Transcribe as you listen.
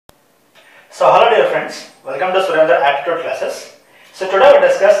So hello dear friends, welcome to Surendra Aptitude classes. So today we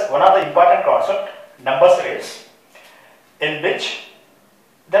discuss one of the important concept, number series, in which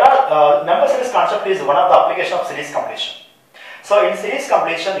there are number series concept is one of the application of series completion. So in series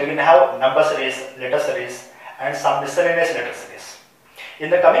completion you can have number series, letter series and some miscellaneous letter series.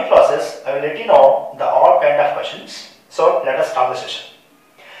 In the coming classes I will let you know the all kind of questions. So let us start the session.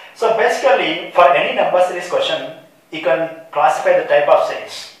 So basically for any number series question you can classify the type of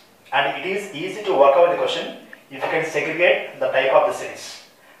series. And it is easy to work out the question if you can segregate the type of the series.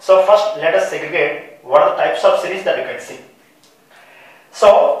 So first let us segregate what are the types of series that you can see.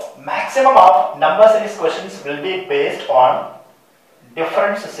 So maximum of number series questions will be based on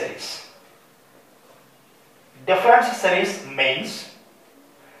difference series. Difference series means,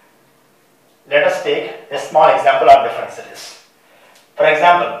 let us take a small example of difference series. For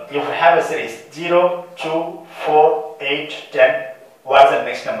example, if you have a series 0, 2, 4, 8, 10, what is the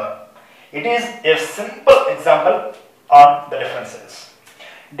next number? It is a simple example on the difference series.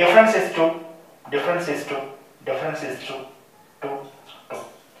 Difference is 2, difference is 2, difference is 2, 2, 2.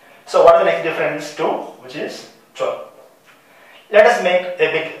 So what is the next difference? 2, which is 12. Let us make a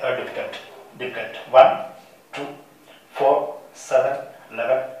bit difficult. 1, 2, 4, 7,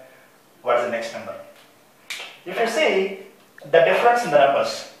 11. What is the next number? If you see the difference in the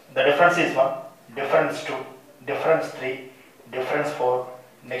numbers, the difference is 1, difference 2, difference 3, difference 4,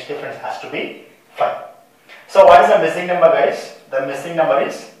 next difference has to be 5. So what is the missing number, guys? The missing number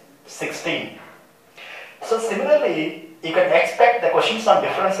is 16. So similarly, you can expect the questions on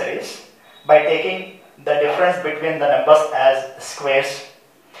difference series by taking the difference between the numbers as squares,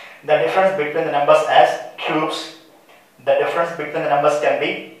 the difference between the numbers as cubes, the difference between the numbers can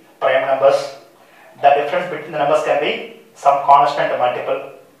be prime numbers, the difference between the numbers can be some constant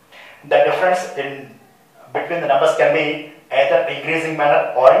multiple, the difference between the numbers can be either increasing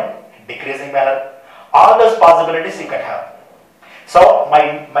manner or in decreasing manner. All those possibilities you can have. So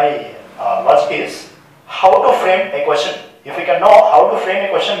my logic is how to frame a question. If you can know how to frame a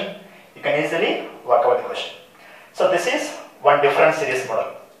question, you can easily work out the question. So this is one different series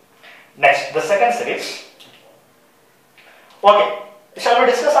model. Next, the second series. Okay, shall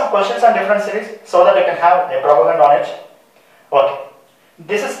we discuss some questions on different series so that you can have a proper knowledge? Okay,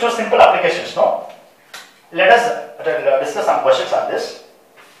 this is two simple applications, no? Let us discuss some questions on this.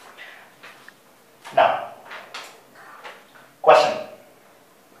 Now, question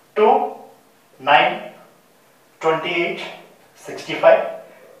 2, 9, 28, 65.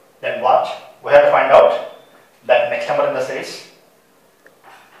 Then what? We have to find out that next number in the series.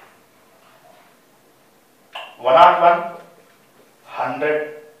 101,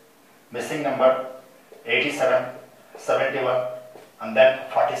 100, missing number 87, 71, and then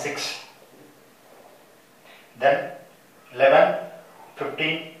 46. Then 11,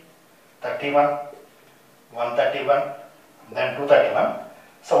 15, 31, 131, then 231.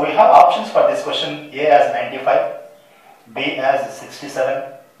 So we have options for this question: A as 95, B as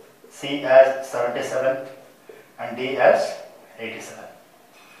 67, C as 77, and D as 87.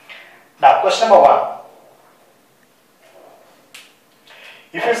 Now question number 1.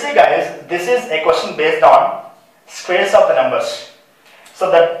 If you see, guys, this is a question based on squares of the numbers. So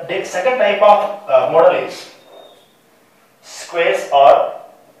the second type of model is squares or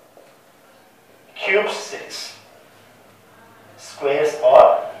cube series. Squares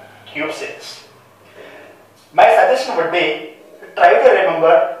or cube series. My suggestion would be try to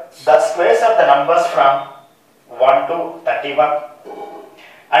remember the squares of the numbers from 1 to 31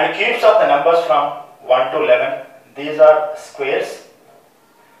 and cubes of the numbers from 1 to 11. These are squares,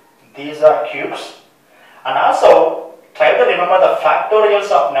 these are cubes, and also try to remember the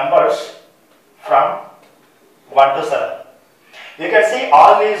factorials of numbers from 1 to 7. You can see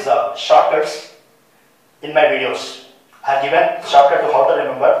all these shortcuts in my videos. I have given shortcut to how to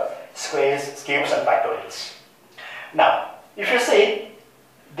remember squares, cubes and factorials. Now, if you see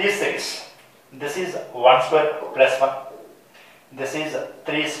this series, this is 1 square plus 1, this is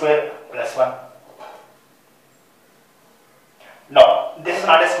 3 square plus 1. No, this is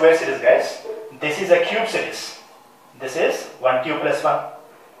not a square series, guys. This is a cube series. This is 1 cube plus 1,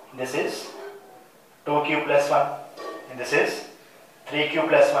 this is 2 cube plus 1, and this is 3 cube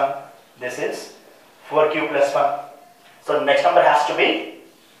plus 1, this is 4 cube plus 1. So next number has to be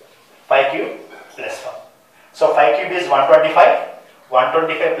 5 cube plus 1. So 5 cube is 125,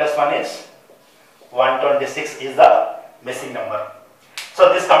 125 plus 1 is 126 is the missing number.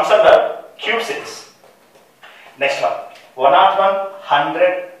 So this comes under cube series. Next one, 101,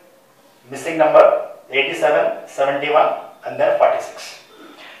 100, missing number 87, 71 and then 46.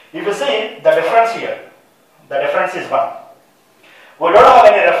 If you see the difference here, the difference is 1. We don't have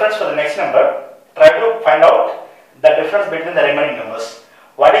any reference for the next number. Try to find out the difference between the remaining numbers.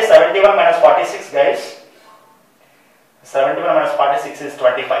 What is 71 minus 46, guys? 71 minus 46 is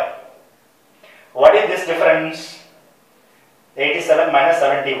 25. What is this difference? 87 minus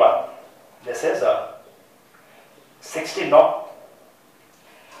 71. This is 60, no?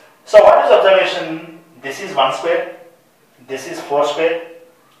 So what is observation? This is 1 square, this is 4 square,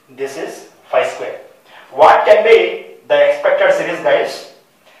 this is 5 square. What can be the expected series, guys?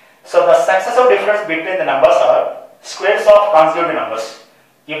 So the successive difference between the numbers are squares of consecutive numbers.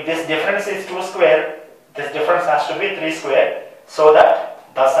 If this difference is 2 square, this difference has to be 3 square, so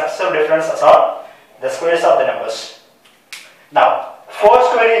that the successive differences are the squares of the numbers. Now 2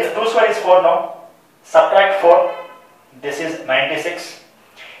 square is 4 now. Subtract 4, this is 96.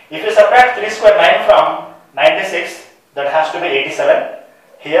 If you subtract 3 square 9 from 96, that has to be 87.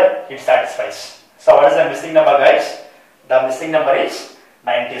 Here it satisfies. So what is the missing number, guys? The missing number is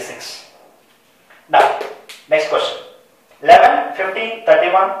 96. Now next question. 11, 15,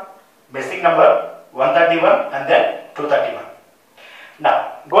 31, missing number 131 and then 231.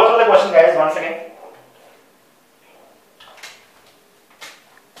 Now go through the question, guys, once again.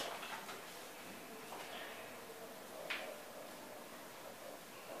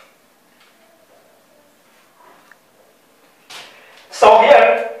 So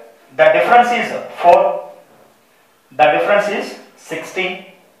here the difference is 4, the difference is 16,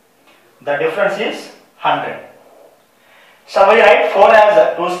 the difference is 100. Shall we write 4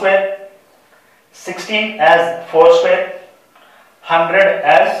 as 2 square, 16 as 4 square, 100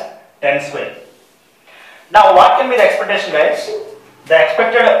 as 10 square. Now what can be the expectation, guys? The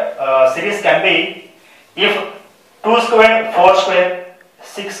expected series can be, if 2 square, 4 square,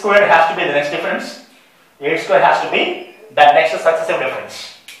 6 square has to be the next difference, 8 square has to be the next successive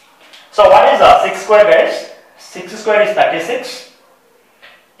difference. So what is 6 square, guys? 6 square is 36.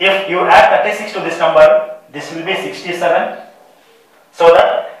 If you add 36 to this number, this will be 67. So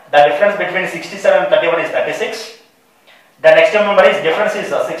that the difference between 67 and 31 is 36. The next number is, difference is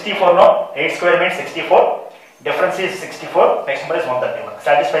 64 now. 8 square means 64. Difference is 64. Next number is 131.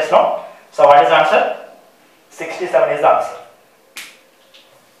 Satisfies now. So what is the answer? 67 is the answer.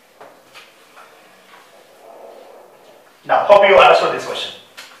 Now hope you understood this question.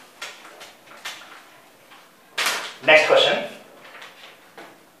 Next question.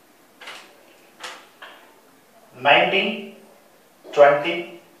 19,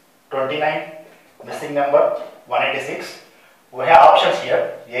 20, 29, missing number 186. We have options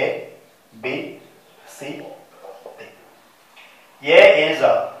here: A, B, C, D. A is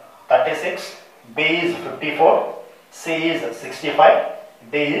 36, B is 54, C is 65,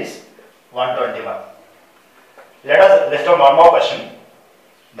 D is 121. Let us list down one more question.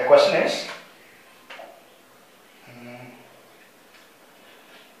 The question is,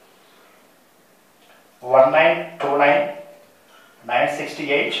 1929,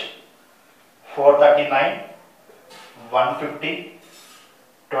 968, 439, 150,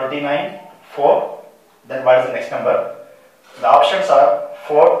 29, 4. Then what is the next number? The options are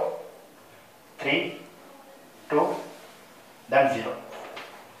 4, 3, 2, then 0.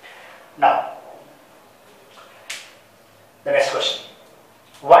 Now, the next question.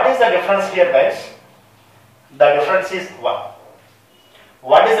 What is the difference here, guys? The difference is 1.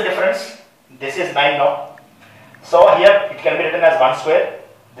 What is the difference? This is 9 now. So here it can be written as 1 square.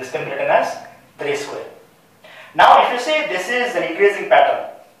 This can be written as 3 square. Now if you see, this is an increasing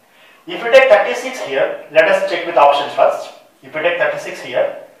pattern. If you take 36 here, let us check with options first. If you take 36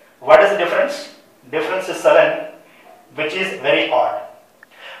 here, what is the difference? Difference is 7, which is very odd.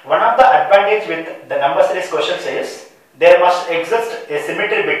 One of the advantage with the number series questions is, there must exist a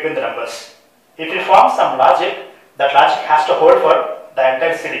symmetry between the numbers. If you form some logic, that logic has to hold for the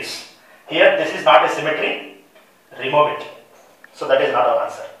entire series. Here this is not a symmetry, remove it. So that is not our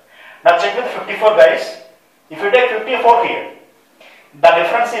answer. Now check with 54, guys. If you take 54 here, the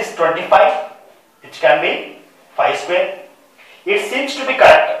difference is 25, which can be 5 square. It seems to be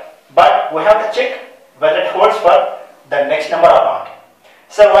correct, but we have to check whether it holds for the next number or not.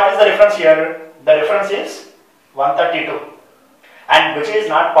 So what is the difference here? The difference is 132, and which is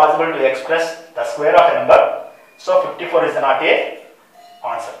not possible to express the square of a number. So 54 is not a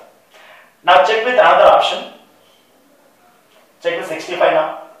answer. Now check with another option. Check with 65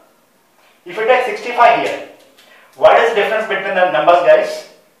 now. If you take 65 here, what is the difference between the numbers, guys?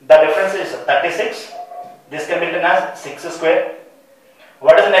 The difference is 36. This can be written as 6 square.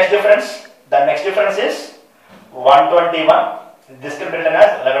 What is the next difference? The next difference is 121. This can be written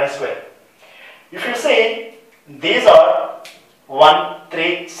as 11 square. If you see, these are 1,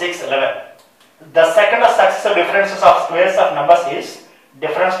 3, 6, 11. The second successive differences of squares of numbers is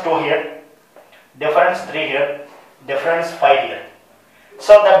difference 2 here, difference 3 here, difference 5 here.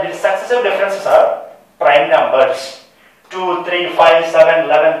 So the successive differences are prime numbers. 2, 3, 5, 7,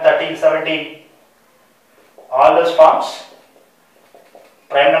 11, 13, 17. All those forms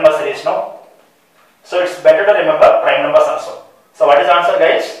prime number series, no? So it's better to remember prime numbers also. So what is the answer,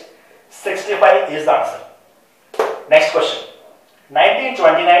 guys? 65 is the answer. Next question.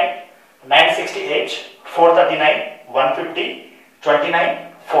 1929, 968, 439, 150,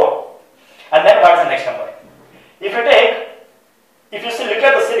 29, 4. And then what is the next number? If you see, look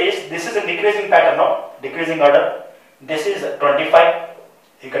at the series, this is a decreasing pattern, no? Decreasing order. This is 25,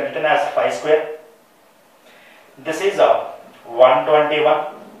 you can written as 5 square. This is 121,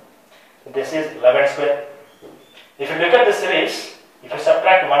 this is 11 square. If you look at the series, if you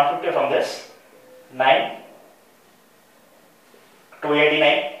subtract 150 from this, 9,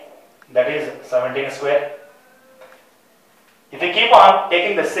 289, that is 17 square. If you keep on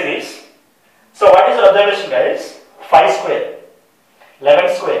taking the series, so what is the observation, guys? 5 square,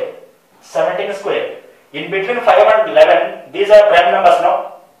 11 square, 17 square. In between 5 and 11, these are prime numbers,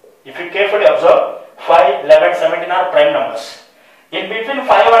 no? If you carefully observe, 5, 11, 17 are prime numbers. In between 5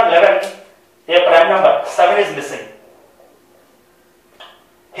 and 11, a prime number, 7 is missing.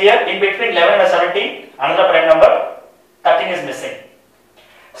 Here, in between 11 and 17, another prime number, 13 is missing.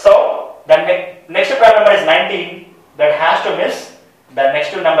 So, the next prime number is 19, that has to miss. The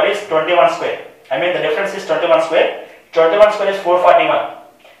next number is 21 square. I mean, the difference is 21 square. 21 square is 441.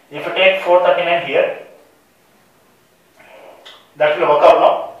 If you take 439 here, that will work out,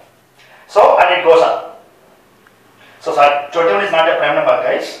 no? So, and it goes on. So, sorry, 21 is not a prime number,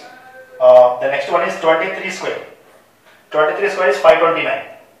 guys. The next one is 23 square. 23 square is 529.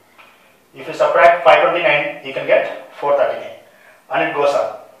 If you subtract 529, you can get 439. And it goes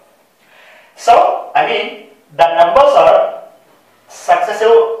on. So, I mean, the numbers are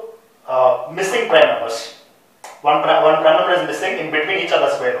successive missing prime numbers. One prime number is missing in between each of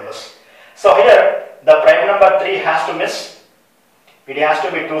the square numbers. So, here, the prime number 3 has to miss. It has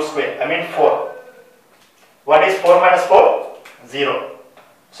to be 2 square, I mean 4. What is 4 minus 4? 0.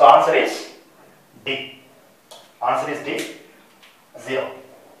 So answer is D. Answer is D, 0.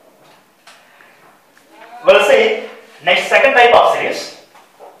 We'll see next second type of series.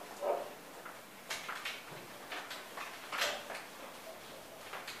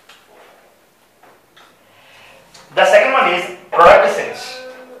 The second one is product series.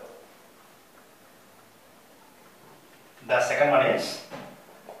 The second one is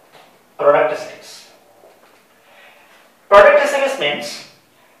product series. Product series means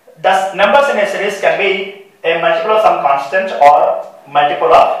the numbers in a series can be a multiple of some constant or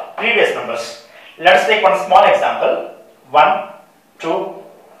multiple of previous numbers. Let us take one small example. 1, 2,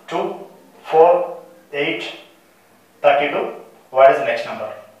 2, 4, 8, 32. What is the next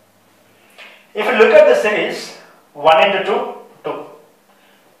number? If you look at the series, 1 into 2, 2.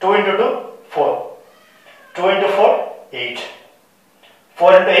 2 into 2, 4. 2 into 4, 8.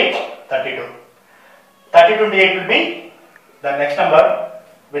 4 into 8, 32. 32 into 8 will be the next number,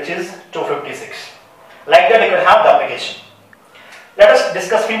 which is 256. Like that, you can have the application. Let us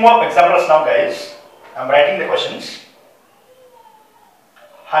discuss few more examples now, guys. I am writing the questions.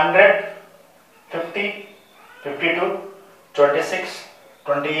 100, 50, 52, 26,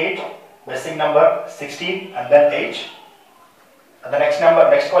 28, missing number 16, and then 8. And the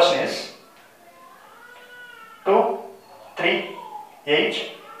next question is 2, 3,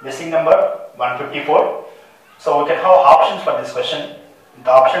 8, missing number 154. So we can have options for this question.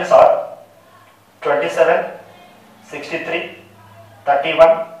 The options are 27, 63,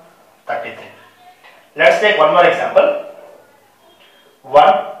 31, 33. Let's take one more example.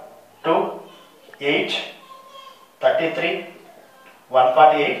 1, 2, 8, 33,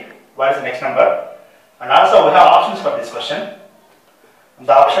 148. What is the next number? And also we have options for this question.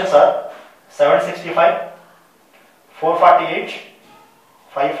 The options are 765, 448,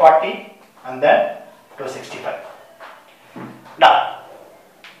 540, and then 265. Now,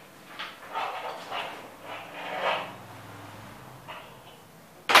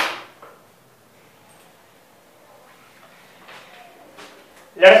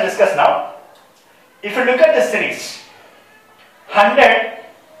 let us discuss now. If you look at the series, 100,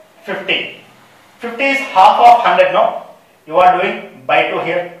 50. 50 is half of 100, no? You are doing by 2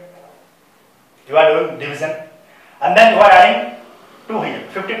 here. You are doing division. And then you are adding 2 here.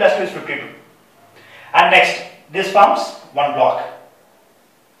 50 plus 2 is 52. And next, this forms one block.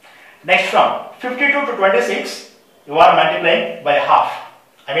 Next, from 52 to 26, you are multiplying by half.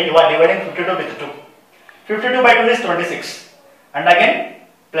 I mean, you are dividing 52 with 2. 52 by 2 is 26. And again,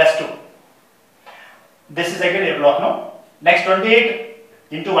 plus 2. This is again a block, no? Next 28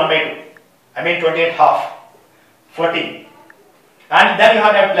 into 1 by 2. I mean 28 half. 14. And then you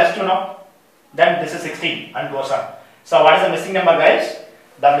have that plus 2 now. Then this is 16 and goes on. So what is the missing number, guys?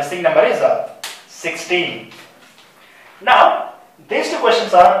 The missing number is 16. Now, these two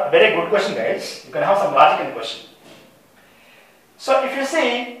questions are very good question, guys. You can have some logic in the question. So if you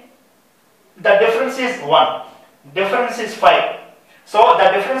see, the difference is 1. Difference is 5. So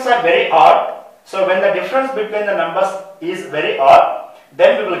the difference are very odd. So when the difference between the numbers is very odd,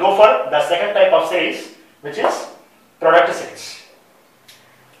 then we will go for the second type of series, which is product series.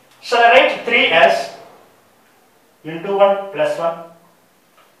 Shall I write 3 as into 1 plus 1,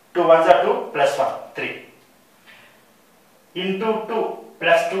 2 ones are 2 plus 1, 3, into 2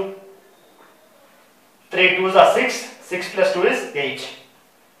 plus 2, 3 twos are 6, 6 plus 2 is 8.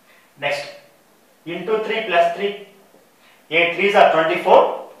 Next, into 3 plus 3, 8 threes are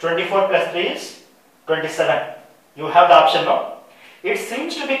 24, 24 plus 3 is 27. You have the option now. It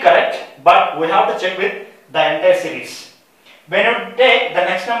seems to be correct, but we have to check with the entire series. When you take the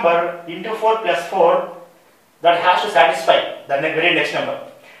next number into 4 plus 4, that has to satisfy the very next number.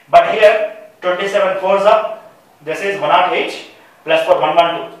 But here 27 fours are, this is 108 plus 4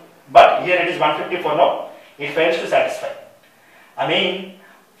 112. But here it is 154, no, it fails to satisfy. I mean,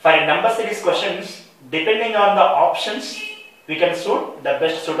 for a number series questions, depending on the options, we can suit the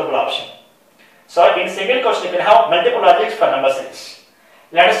best suitable option. So in single question, you can have multiple logics for number series.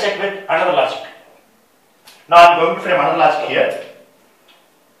 Let us check with another logic. Now I am going to frame another logic here.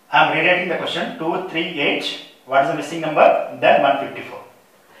 I am rewriting the question 238. What is the missing number? Then 154.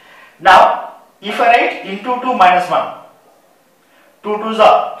 Now, if I write into 2 minus 1, 2 twos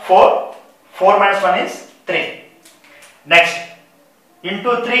are 4, 4 minus 1 is 3. Next,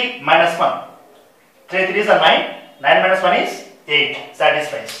 into 3 minus 1, 3 threes are 9, 9 minus 1 is 8,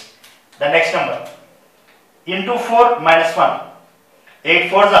 satisfies. The next number, into 4 minus 1, 8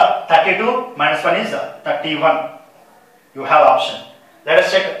 fours are 32, minus 1 is 31. You have option. Let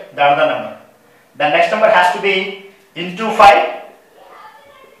us check the other number. The next number has to be into 5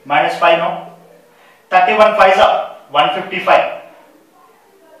 minus 5, no. 31 5s are 155.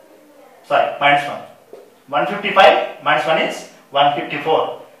 Sorry, minus 1. 155 minus 1 is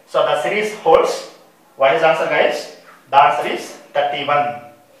 154. So the series holds. What is the answer, guys? The answer is 31.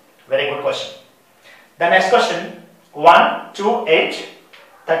 Very good question. The next question, 1, 2, 8,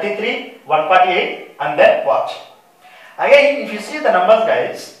 33, 148, and then what? Again, if you see the numbers,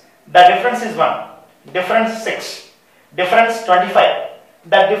 guys, the difference is 1, difference 6, difference 25.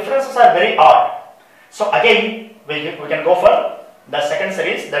 The differences are very odd. So again, we can go for the second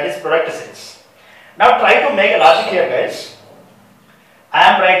series, that is product series. Now try to make a logic here, guys.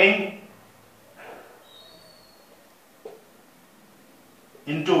 I am writing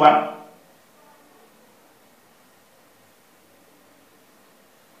into 1,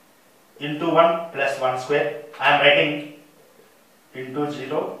 into 1 plus 1 square. I am writing into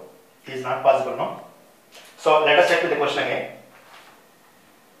 0 is not possible, no? So let us check with the question again.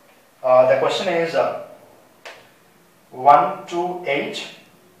 The question is 1, 2, 8.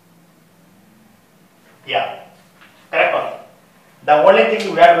 Yeah, correct one. The only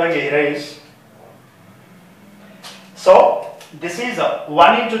thing we are doing here is, so this is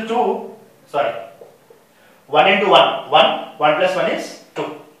 1 into 2, sorry, 1 into 1, 1 plus 1 is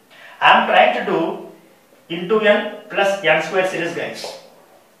 2. I am trying to do into n plus n square series, guys.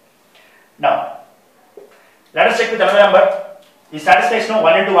 Now, let us check with another number. Is satisfies, no?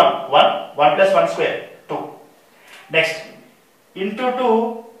 1 into 1, 1, 1 plus 1 square, 2. Next, into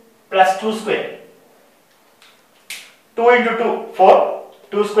 2 plus 2 square. 2 into 2, 4,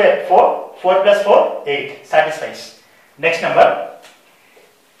 2 square, 4, 4 plus 4, 8, satisfies. Next number,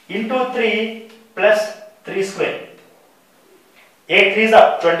 into 3 plus 3 square. 8 threes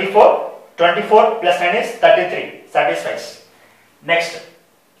are 24, 24 plus 9 is 33, satisfies. Next,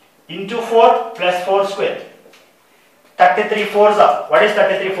 into 4 plus 4 square. 33 fours are, what is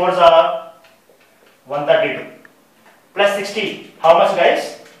 33 fours are? 132. Plus 60, how much,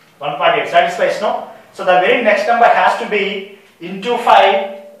 guys? 148, satisfies, no? So the very next number has to be into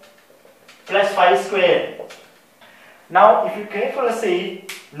 5 plus 5 square. Now if you carefully see,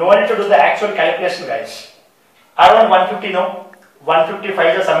 no need to do the actual calculation, guys. Around 150, no?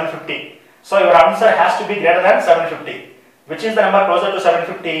 155 is 750. So your answer has to be greater than 750. Which is the number closer to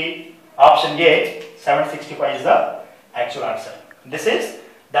 750? Option A, 765 is the actual answer. This is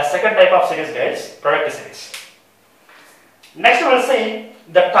the second type of series, guys, product series. Next we will see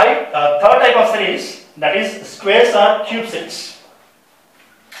the third type of series, that is squares or cube series.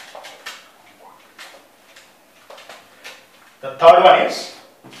 The third one is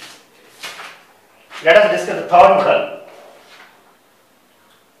Let us discuss the third model,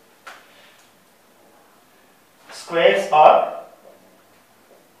 squares or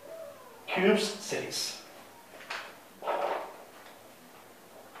cubes series.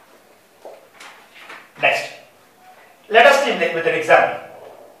 Next, let us deal with an example.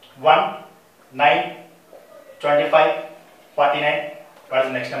 1, 9, 25, 49. What is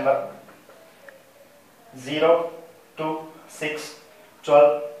the next number? 0, 2, 6,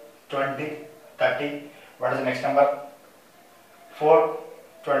 12, 20, 30. What is the next number? 4,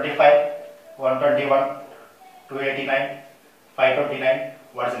 25, 121, 289, 529.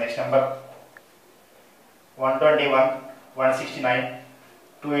 What is the next number? 121, 169,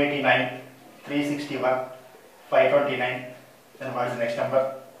 289, 361, 529. Then what is the next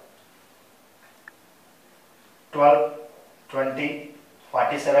number? 12, 20,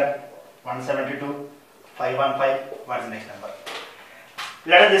 47, 172, 515. What is the next number?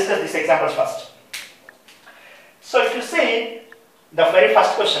 Let us discuss these examples first. So if you see the very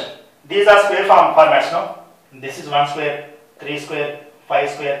first question, these are square form formats, no? This is 1 square, 3 square, 5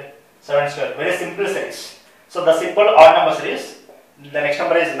 square, 7 square. Very simple series. So the simple odd number series. The next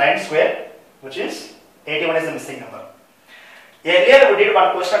number is 9 square, which is 81 is the missing number. Earlier we did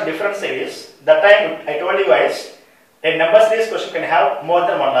one question of different series. That time I told you guys a number series question can have more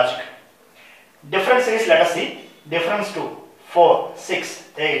than one logic. Different series, let us see. Difference 2, 4, 6,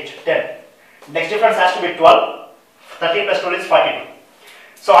 8, 10. Next difference has to be 12. 13 plus 12 is 42.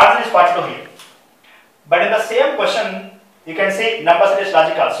 So answer is 42 here. But in the same question, you can see number series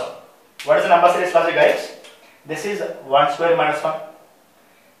logic also. What is the number series logic, guys? This is 1 square minus 1.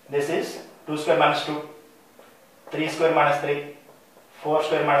 This is 2 square minus 2. 3 square minus 3. 4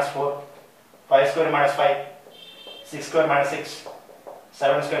 square minus 4. 5 square minus 5. 6 square minus 6.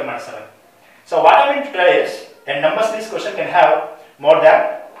 7 square minus 7. So what I mean to tell is, a number series question can have more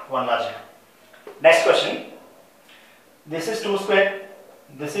than one logic. Next question. This is 2 square.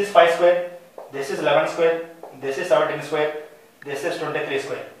 This is 5 square. This is 11 square. This is 17 square. This is 23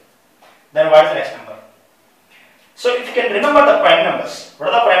 square. Then what is the next number? So if you can remember the prime numbers.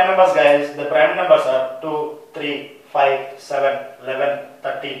 What are the prime numbers, guys? The prime numbers are 2, 3, 5, 7, 11,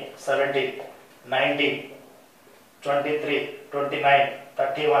 30, 70, 90, 23, 29,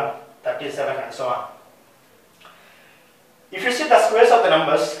 31, 37 and so on. If you see the squares of the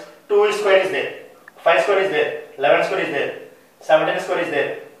numbers, 2 square is there, 5 square is there, 11 square is there, 17 square is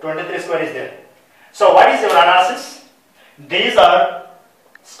there, 23 square is there. So what is your analysis? These are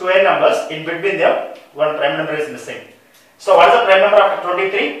square numbers, in between them one prime number is missing. So what is the prime number after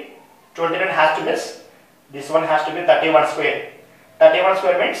 23? 29 has to miss. This one has to be 31 square. 31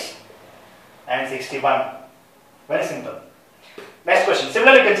 square means and 61. Very simple. Next question.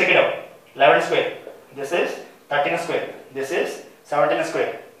 Similarly, you can check it out. 11 square. This is 13 square. This is 17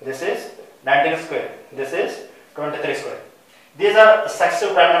 square. This is 19 square. This is 23 square. These are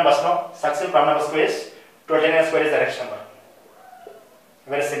successive prime numbers, no? Successive prime number squares. 29 square is the next number.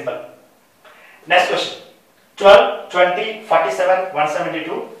 Very simple. Next question. 12, 20, 47,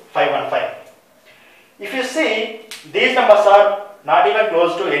 172, 515. If you see, these numbers are not even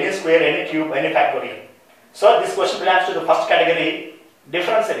close to any square, any cube, any factorial. So this question belongs to the first category,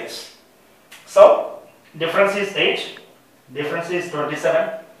 difference series. So difference is 8, difference is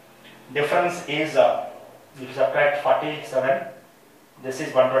 27, difference is, if you subtract 47, this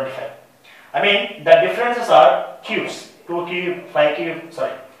is 125. I mean, the differences are cubes, 2 cube, 5 cube,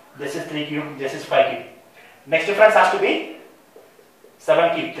 sorry, this is 3 cube, this is 5 cube. Next difference has to be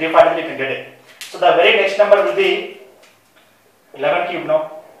 7 cube, 343 you can get it. So the very next number will be 11 cube,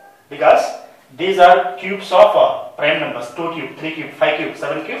 no? Because these are cubes of prime numbers, 2 cube, 3 cube, 5 cube,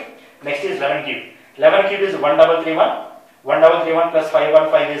 7 cube. Next is 11 cube. 11 cube is 1331. 1331 plus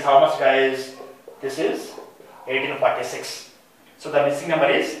 515 is how much, guys? This is 1846. So the missing number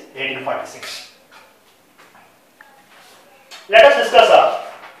is 1846. Let us discuss a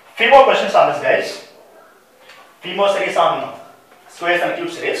few more questions on this, guys. Few more series on squares and cube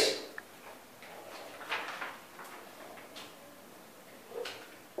series.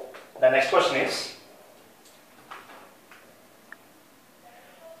 The next question is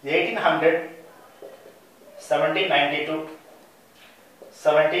 1800, 1792,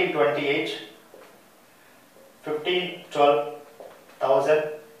 1728, 1512, 1000.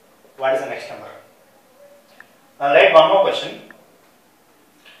 What is the next number? Now write one more question.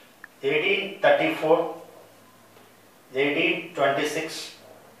 1834, 1826,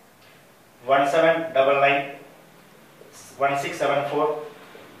 1799, 1674,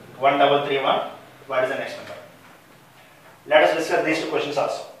 1331. What is the next number? Let us discuss these two questions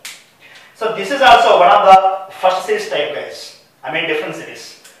also. So this is also one of the first series type, guys. I mean different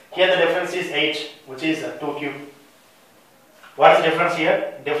series. Here the difference is 8, which is 2 cube. What is the difference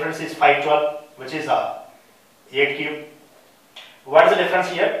here? Difference is 512, which is 8 cube. What is the difference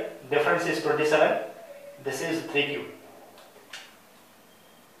here? Difference is 27. This is 3 cube.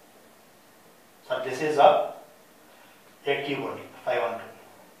 So this is 8 cube only, 512.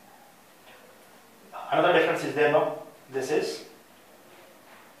 Another difference is there, no? This is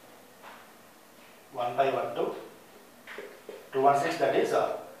 1 by 1 to 216, that is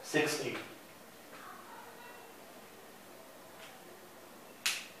 6 cube.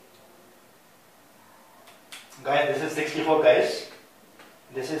 Guys, this is 64, guys.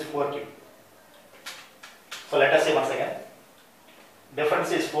 This is 4 cube. So let us see once again.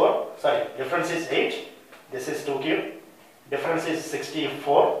 Difference is 4, sorry, difference is 8. This is 2 cube. Difference is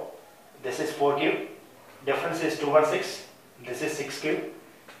 64. This is 4 cube. Difference is 216. This is 6 cube.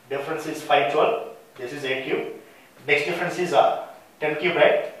 Difference is 512. This is 8 cube. Next difference is 10 cube,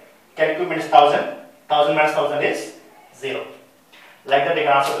 right? 10 cube means 1000. 1000 minus 1000 is 0. Like that you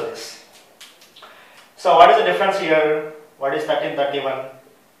can answer to this. So what is the difference here? What is 1331?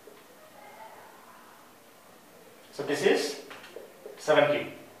 So this is 7 cube.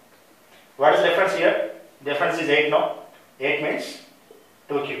 What is the difference here? Difference is 8, no? 8 means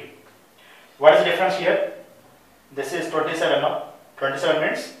 2 cube. What is the difference here? This is 27, no? 27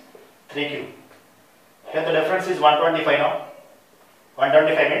 means 3 cube. Here the difference is 125, no?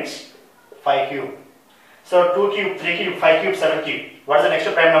 125 means 5 cube. So 2 cube, 3 cube, 5 cube, 7 cube. What is the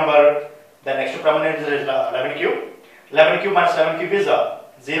next prime number? The next prime number is 11 cube. 11 cube minus 11 cube is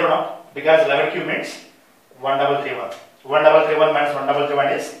 0, no? Because 11 cube means 1231. 1231 minus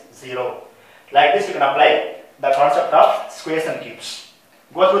 1231 is 0. Like this you can apply the concept of squares and cubes.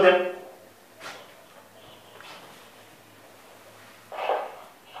 Go through them.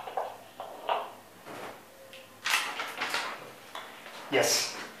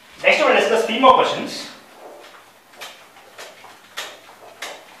 Yes. Next we will discuss 3 more questions.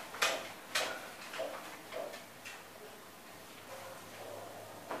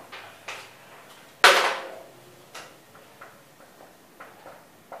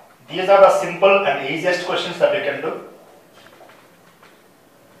 These are the simple and easiest questions that you can do.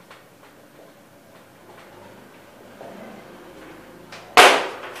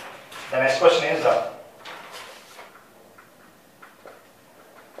 The next question is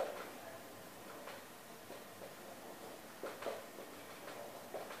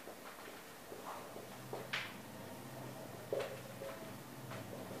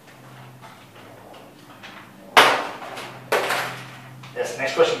yes,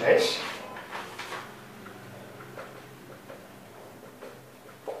 next question guys.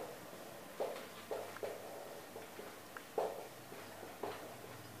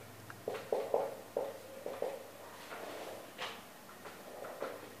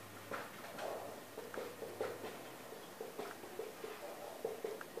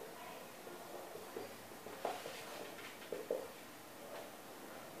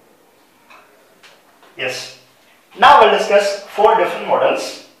 Yes. Now we'll discuss 4 different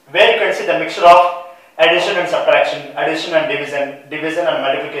models where you can see the mixture of addition and subtraction, addition and division, division and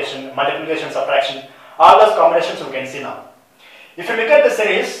multiplication, multiplication, subtraction. All those combinations we can see now. If you look at the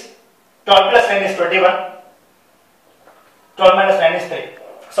series, 12 plus 9 is 21, 12 minus 9 is 3.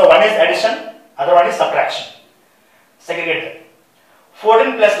 So one is addition, other one is subtraction. Segregated.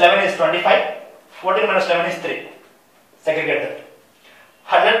 14 plus 11 is 25, 14 minus 11 is 3. Segregated.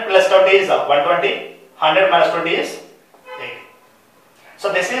 100 plus 20 is 120. 100 minus 20 is 8. So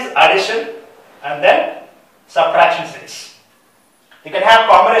this is addition and then subtraction series. You can have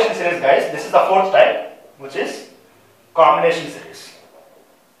combination series guys. This is the 4th type, which is combination series.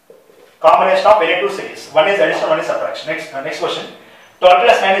 Combination of any 2 series. One is addition, one is subtraction. Next question. 12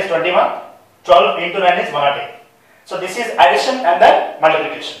 plus 9 is 21. 12 into 9 is 108. So this is addition and then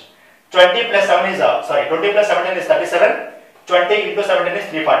multiplication. 20 plus 7 is 20 plus 17 is 37. 20 into 17 is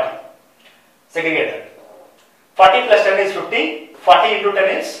 340. Segregated. 40 plus 10 is 50, 40 into 10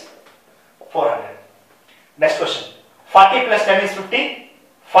 is 400. Next question. 40 plus 10 is 50,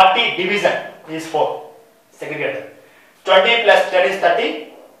 40 division is 4. Segregated. 20 plus 10 is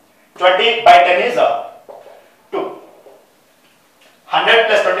 30, 20 by 10 is 2. 100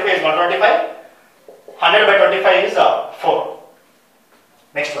 plus 25 is 125, 100 by 25 is 4.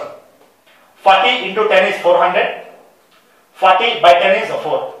 Next one. 40 into 10 is 400, 40 by 10 is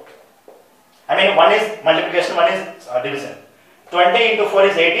 4. I mean, one is multiplication, one is division. 20 into 4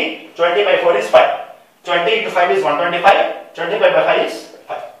 is 80, 20 by 4 is 5. 20 into 5 is 125, 25 by 5 is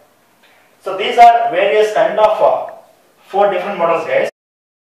 5. So these are various kind of 4 different models guys